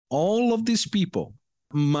all of these people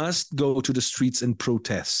must go to the streets and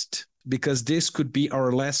protest, because this could be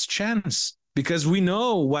our last chance. Because we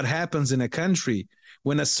know what happens in a country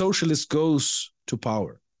when a socialist goes to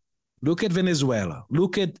power. Look at Venezuela.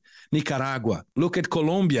 Look at Nicaragua. Look at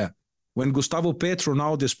Colombia. When Gustavo Petro,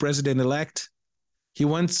 now this president-elect, he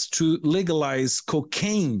wants to legalize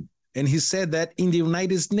cocaine. And he said that in the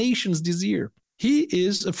United Nations this year. He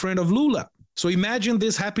is a friend of Lula. So imagine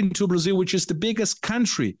this happening to Brazil, which is the biggest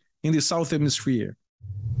country in the South Hemisphere.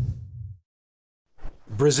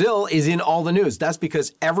 Brazil is in all the news. That's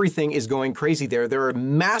because everything is going crazy there. There are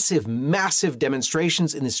massive, massive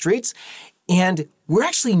demonstrations in the streets, and we're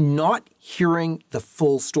actually not hearing the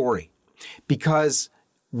full story because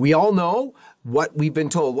we all know what we've been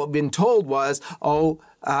told. What we've been told was,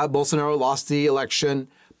 Bolsonaro lost the election,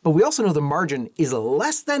 but we also know the margin is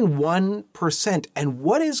less than 1%. And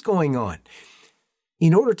what is going on?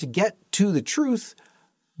 In order to get to the truth,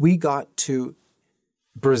 we got to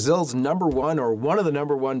Brazil's number one, or one of the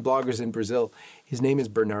number one bloggers in Brazil. His name is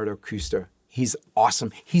Bernardo Custer. He's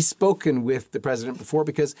awesome. He's spoken with the president before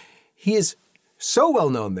because he is so well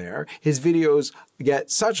known there. His videos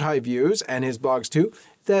get such high views, and his blogs too,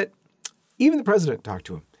 that even the president talked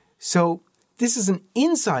to him. So this is an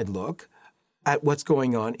inside look at what's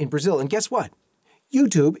going on in Brazil. And guess what?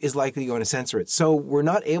 YouTube is likely going to censor it. So we're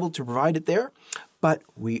not able to provide it there, but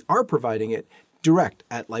we are providing it direct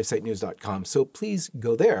at lifesitenews.com. So please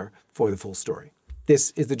go there for the full story.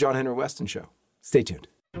 This is the John Henry Weston Show. Stay tuned.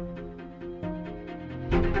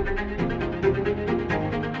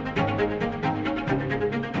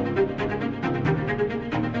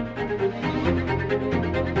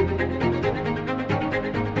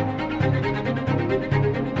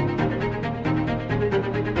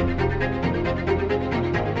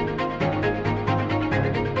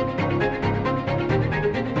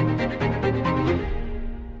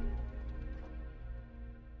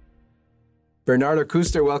 Bernardo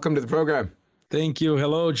Custer, welcome to the program. Thank you.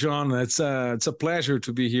 Hello, John. It's a pleasure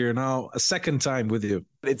to be here now, a second time with you.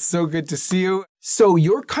 It's so good to see you. So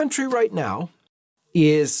your country right now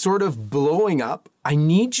is sort of blowing up. I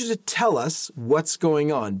need you to tell us what's going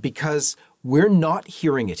on because we're not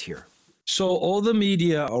hearing it here. So all the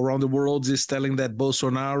media around the world is telling that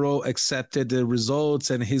Bolsonaro accepted the results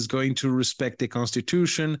and he's going to respect the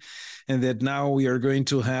constitution, and that now we are going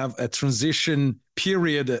to have a transition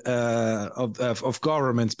period of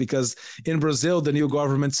governments, because in Brazil, the new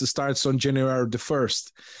government starts on January the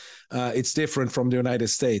 1st. It's different from the United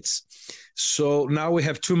States. So now we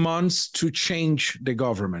have 2 months to change the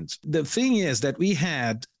government. The thing is that we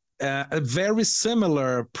had a very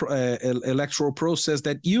similar electoral process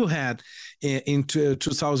that you had in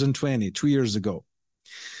 2020, 2 years ago.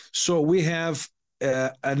 So we have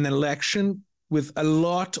an election with a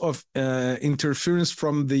lot of interference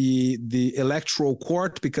from the electoral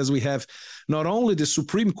court, because we have not only the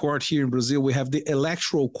Supreme Court here in Brazil, we have the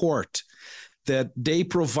electoral court that they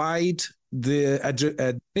provide the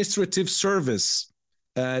administrative service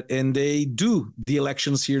and they do the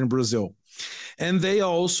elections here in Brazil. And they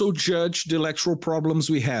also judge the electoral problems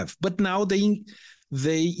we have. But now they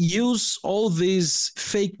use all these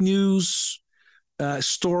fake news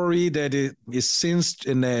story that is since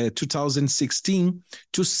in 2016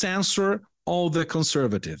 to censor all the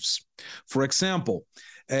conservatives. For example,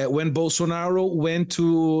 when Bolsonaro went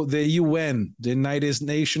to the UN, the United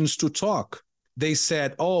Nations, to talk, they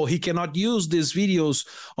said, he cannot use these videos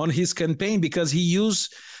on his campaign because he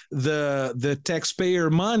used the taxpayer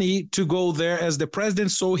money to go there as the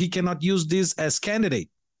president, so he cannot use this as candidate.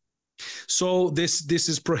 So this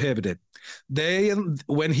is prohibited.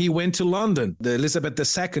 When he went to London, the Elizabeth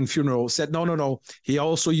II funeral, said no. He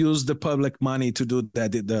also used the public money to do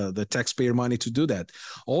that, the taxpayer money to do that.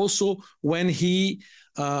 Also, when he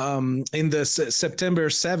in the September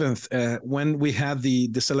 7th, when we had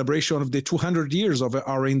the celebration of the 200 years of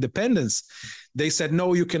our independence, they said,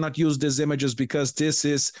 no, you cannot use these images because this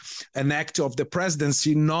is an act of the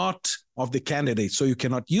presidency, not of the candidate. So you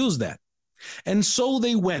cannot use that. And so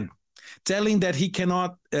they went, telling that he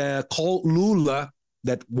cannot call Lula,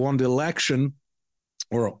 that won the election,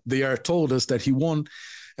 or they are told us that he won,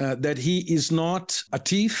 that he is not a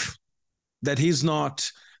thief, that he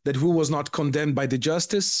was not condemned by the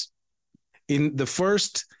justice. In the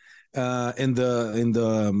first, in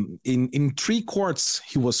 3 courts,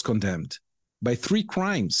 he was condemned by 3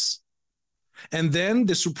 crimes. And then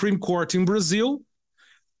the Supreme Court in Brazil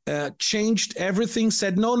changed everything,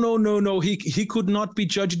 said, no. He could not be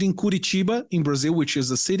judged in Curitiba, in Brazil, which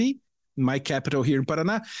is a city, my capital here in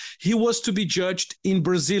Paraná. He was to be judged in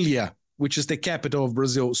Brasilia, which is the capital of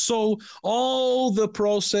Brazil. So all the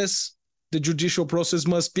process the judicial process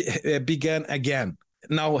must be, begin again.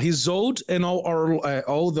 Now he's old, and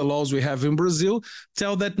all the laws we have in Brazil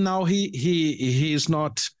tell that now he is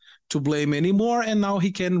not to blame anymore, and now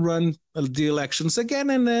he can run the elections again,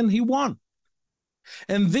 and then he won.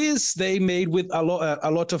 And this they made with a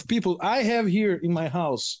lot of people. I have here in my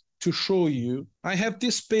house to show you. I have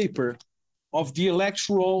this paper of the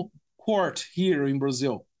electoral court here in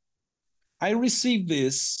Brazil. I received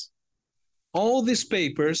all these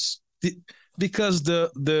papers, because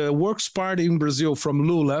the Works Party in Brazil from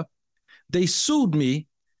Lula, they sued me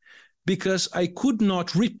because I could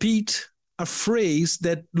not repeat a phrase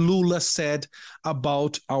that Lula said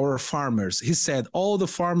about our farmers. He said, all the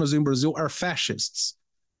farmers in Brazil are fascists.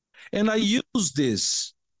 And I used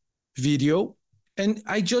this video, and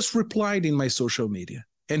I just replied in my social media.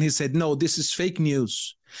 And he said, no, this is fake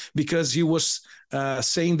news, because he was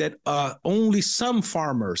saying that only some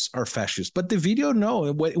farmers are fascists. But the video,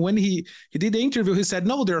 no. When he did the interview, he said,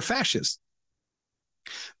 no, they're fascists.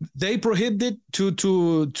 They prohibited this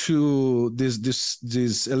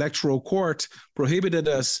electoral court prohibited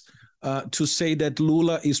us to say that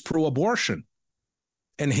Lula is pro-abortion,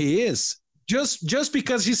 and he is. Just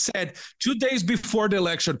because he said 2 days before the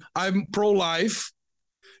election, I'm pro-life.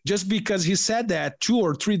 Just because he said that 2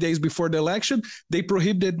 or 3 days before the election, they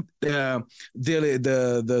prohibited the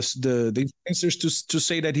influencers to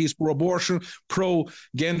say that he's pro-abortion,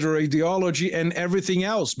 pro-gender ideology, and everything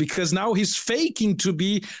else, because now he's faking to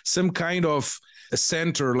be some kind of a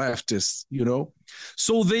center leftist,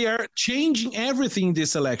 So they are changing everything in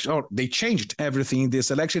this election, or they changed everything in this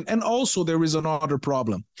election. And also there is another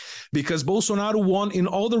problem, because Bolsonaro won in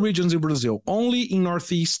all the regions in Brazil. Only in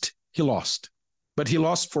Northeast he lost. But he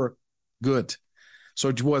lost for good. So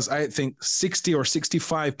it was, I think, 60 or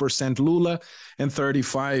 65% Lula and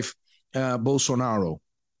 35 Bolsonaro.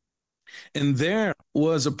 And there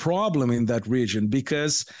was a problem in that region,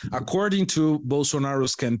 because according to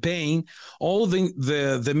Bolsonaro's campaign, all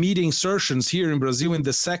the media insertions here in Brazil in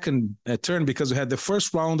the second turn, because we had the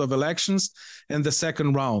first round of elections and the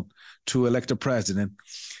second round to elect a president.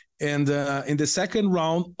 And in the second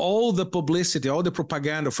round, all the publicity, all the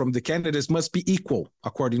propaganda from the candidates must be equal,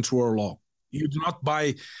 according to our law. You do not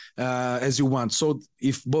buy as you want. So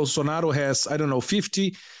if Bolsonaro has,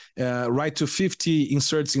 50, right to 50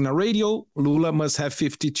 inserts in a radio, Lula must have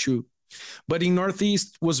 52. But in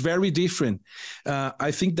Northeast was very different.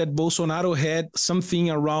 I think that Bolsonaro had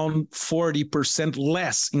something around 40%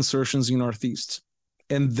 less insertions in Northeast.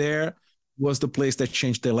 And there was the place that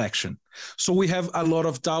changed the election. So we have a lot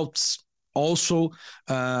of doubts also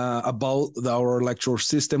about our electoral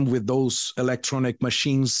system with those electronic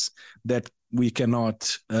machines that we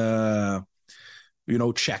cannot,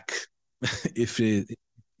 check if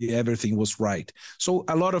everything was right. So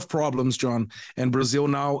a lot of problems, John. And Brazil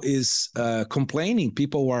now is complaining.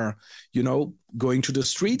 People are, going to the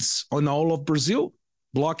streets on all of Brazil,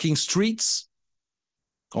 blocking streets,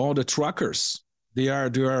 all the truckers.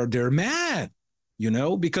 They're mad,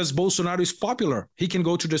 because Bolsonaro is popular. He can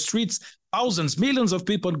go to the streets. Thousands, millions of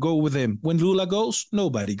people go with him. When Lula goes,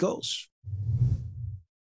 nobody goes.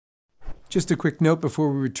 Just a quick note before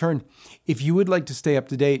we return. If you would like to stay up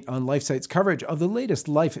to date on LifeSite's coverage of the latest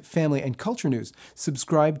life, family, and culture news,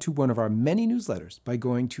 subscribe to one of our many newsletters by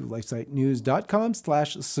going to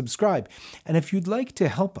lifesitenews.com/subscribe. And if you'd like to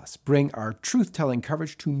help us bring our truth-telling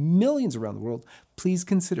coverage to millions around the world, please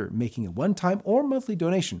consider making a one-time or monthly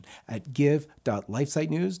donation at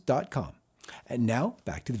give.lifesitenews.com. And now,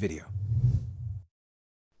 back to the video.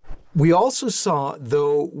 We also saw,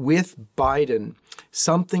 though, with Biden,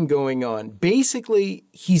 something going on. Basically,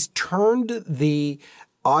 he's turned the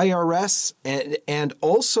IRS and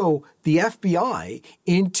also the FBI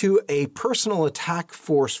into a personal attack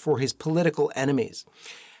force for his political enemies.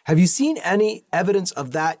 Have you seen any evidence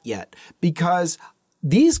of that yet? Because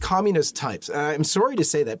these communist types, I'm sorry to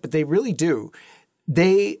say that, but they really do,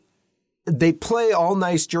 they play all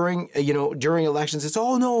nice during elections. It's,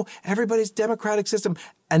 oh no, everybody's democratic system.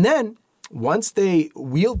 And then once they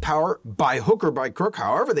wield power by hook or by crook,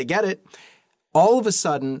 however they get it, all of a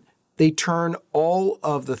sudden they turn all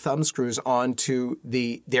of the thumbscrews onto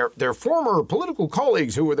their former political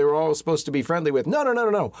colleagues who they were all supposed to be friendly with.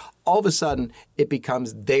 No. All of a sudden it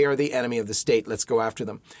becomes they are the enemy of the state. Let's go after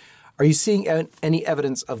them. Are you seeing any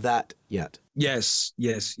evidence of that yet? Yes.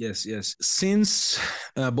 Since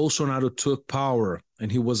Bolsonaro took power and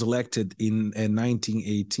he was elected in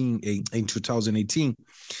 2018,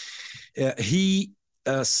 he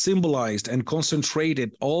symbolized and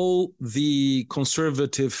concentrated all the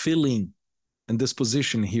conservative feeling and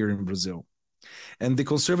disposition here in Brazil. And the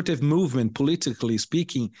conservative movement, politically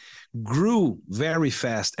speaking, grew very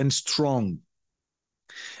fast and strong.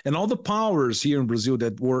 And all the powers here in Brazil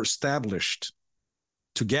that were established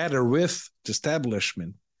together with the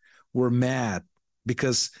establishment were mad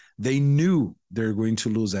because they knew they're going to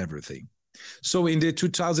lose everything. So in the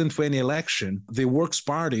 2020 election, the Works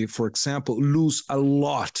Party, for example, lose a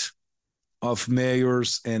lot of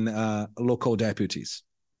mayors and local deputies.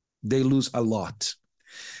 They lose a lot.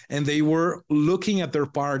 And they were looking at their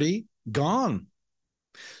party gone.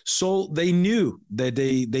 So they knew that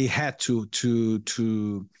they had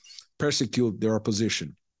to persecute their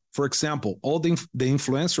opposition. For example, all the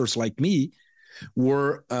influencers like me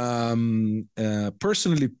were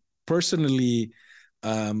personally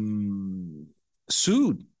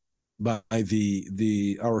sued by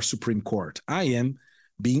our Supreme Court. I am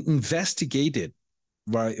being investigated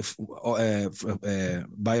by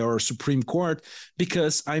our Supreme Court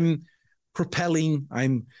because I'm propelling,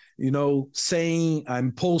 I'm saying,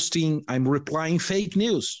 I'm posting, I'm replying fake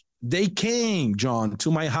news. They came, John,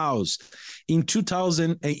 to my house in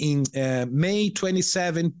May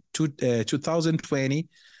 27, 2020.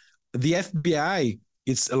 The FBI,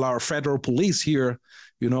 it's our federal police here,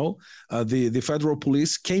 the federal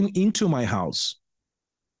police came into my house.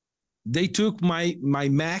 They took my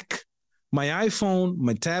Mac, my iPhone,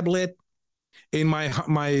 my tablet, and my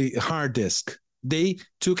hard disk. They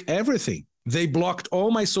took everything. They blocked all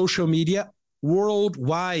my social media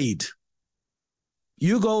worldwide.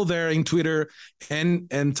 You go there in Twitter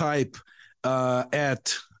and type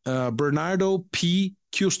at Bernardo P.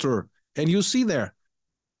 Kuster, and you see there.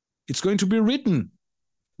 It's going to be written.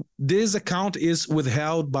 This account is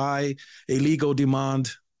withheld by a legal demand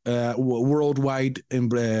worldwide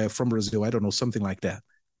from Brazil. I don't know, something like that.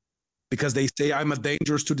 Because they say I'm a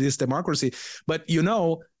danger to this democracy. But,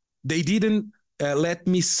 they didn't let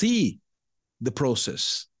me see the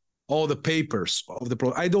process, all the papers of the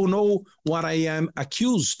process. I don't know what I am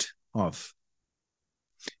accused of.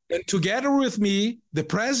 And together with me, the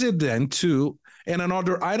president too, and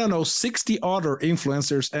another, 60 other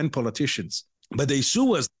influencers and politicians. But they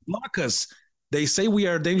sue us, block us. They say we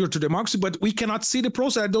are a danger to democracy, but we cannot see the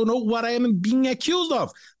process. I don't know what I am being accused of.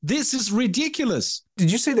 This is ridiculous. Did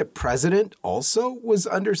you say the president also was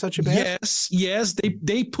under such a ban? Yes.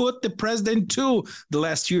 They put the president too the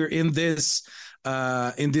last year in this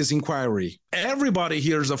inquiry. Everybody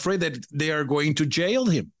here is afraid that they are going to jail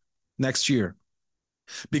him next year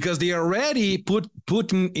because they already put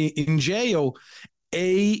in jail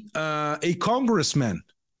a congressman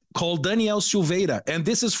called Daniel Silveira, and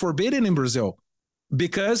this is forbidden in Brazil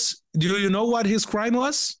because do you know what his crime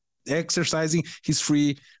was? Exercising his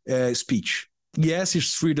free speech. Yes,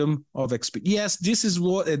 his freedom of speech. Yes, this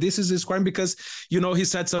is his crime because he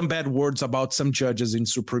said some bad words about some judges in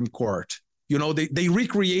Supreme Court. They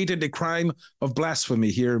recreated the crime of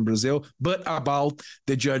blasphemy here in Brazil, but about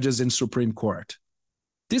the judges in Supreme Court.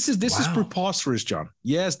 This is preposterous, John.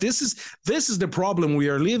 Yes, this is the problem we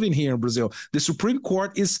are living here in Brazil. The Supreme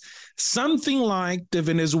Court is something like the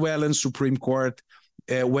Venezuelan Supreme Court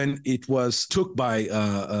when it was took by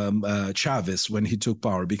Chavez when he took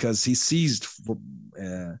power, because he seized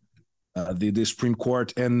the Supreme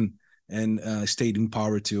Court and stayed in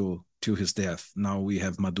power to his death. Now we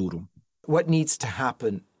have Maduro. What needs to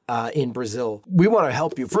happen in Brazil? We want to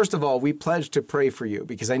help you. First of all, we pledge to pray for you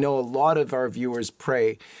because I know a lot of our viewers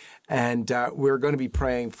pray, and we're going to be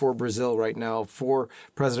praying for Brazil right now, for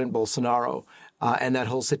President Bolsonaro and that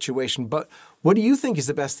whole situation. But what do you think is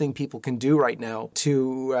the best thing people can do right now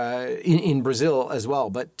to in Brazil as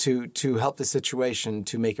well, but to help the situation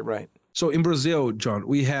to make it right? So in Brazil, John,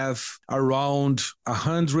 we have around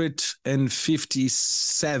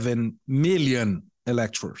 157 million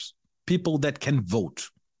electors, people that can vote.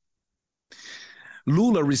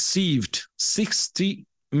 Lula received 60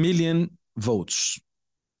 million votes.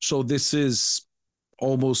 So this is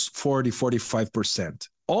almost 45%.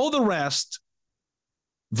 All the rest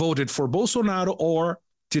voted for Bolsonaro or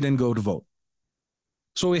didn't go to vote.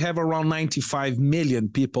 So we have around 95 million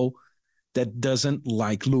people that doesn't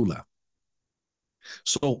like Lula.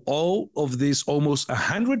 So all of this, almost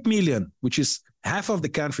 100 million, which is half of the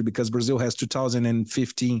country, because Brazil has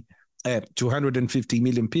 250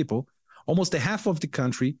 million people, almost a half of the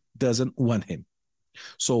country doesn't want him.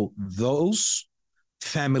 So those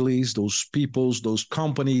families, those peoples, those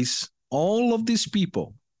companies, all of these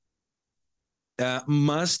people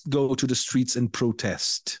must go to the streets and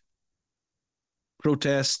protest.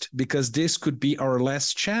 Protest because this could be our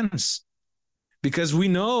last chance. Because we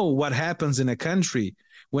know what happens in a country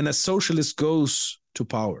when a socialist goes to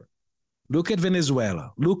power. Look at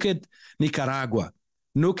Venezuela. Look at Nicaragua.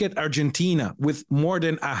 Look at Argentina with more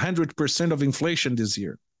than 100% of inflation this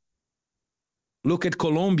year. Look at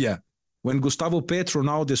Colombia. When Gustavo Petro,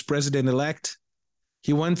 now this president-elect,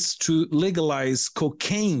 he wants to legalize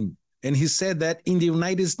cocaine. And he said that in the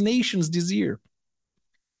United Nations this year.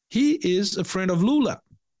 He is a friend of Lula.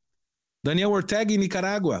 Daniel Ortega in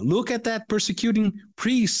Nicaragua. Look at that, persecuting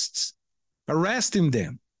priests, arresting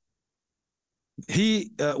them.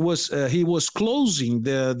 He was closing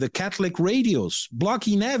the Catholic radios,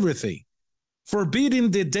 blocking everything,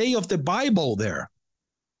 forbidding the day of the Bible there.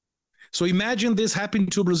 So imagine this happening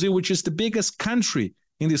to Brazil, which is the biggest country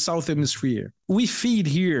in the South Hemisphere. We feed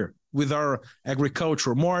here with our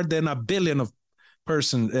agriculture more than 1 billion of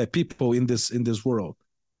people in this world.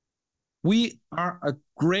 We are a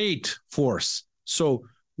great force, so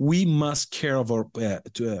we must care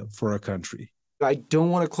for our country. I don't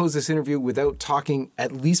want to close this interview without talking,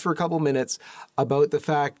 at least for a couple minutes, about the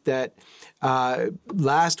fact that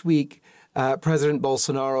last week, President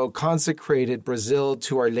Bolsonaro consecrated Brazil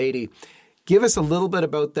to Our Lady. Give us a little bit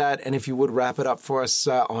about that, and if you would wrap it up for us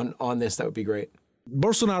on this, that would be great.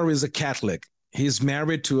 Bolsonaro is a Catholic. He's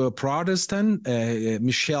married to a Protestant,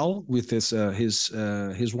 Michelle, with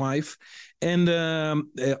his wife, and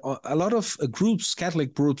a lot of groups,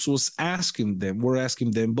 Catholic groups, were asking them,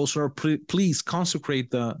 Bolsonaro, please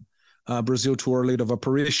consecrate Brazil to Our Lady of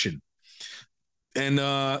Apparition. And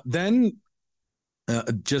then,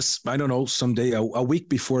 just I don't know, someday a week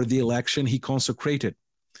before the election, he consecrated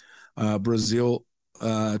Brazil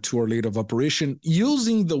to Our Lady of Apparition,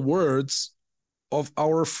 using the words of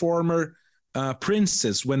our former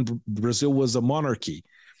princess when Brazil was a monarchy,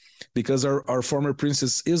 because our former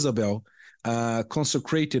princess Isabel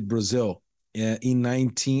consecrated Brazil in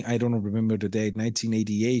I don't remember the date,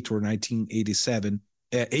 1988 or 1987,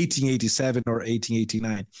 1887 or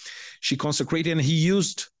 1889. She consecrated, and he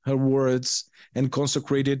used her words and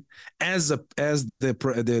consecrated as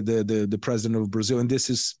the president of Brazil, and this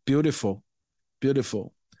is beautiful,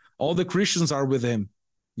 beautiful. All the Christians are with him,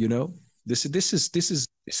 you know. This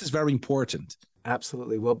is very important.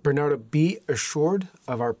 Absolutely. Well, Bernardo, be assured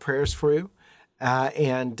of our prayers for you.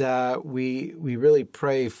 And we really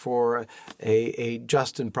pray for a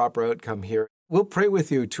just and proper outcome here. We'll pray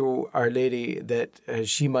with you to Our Lady that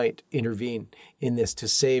she might intervene in this to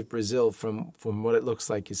save Brazil from what it looks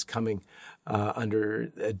like is coming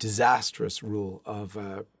under a disastrous rule of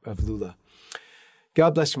Lula.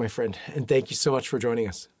 God bless you, my friend, and thank you so much for joining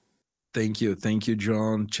us. Thank you,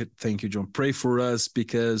 John. Thank you, John. Pray for us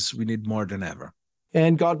because we need more than ever.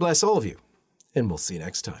 And God bless all of you, and we'll see you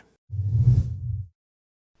next time.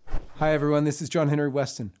 Hi everyone, this is John Henry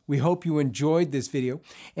Weston. We hope you enjoyed this video,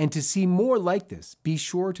 and to see more like this, be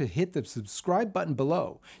sure to hit the subscribe button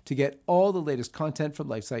below to get all the latest content from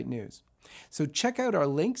LifeSite News. So check out our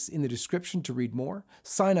links in the description to read more,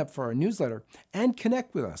 sign up for our newsletter, and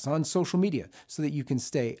connect with us on social media so that you can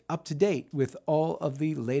stay up to date with all of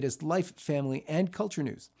the latest life, family, and culture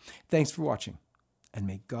news. Thanks for watching, and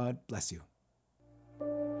may God bless you.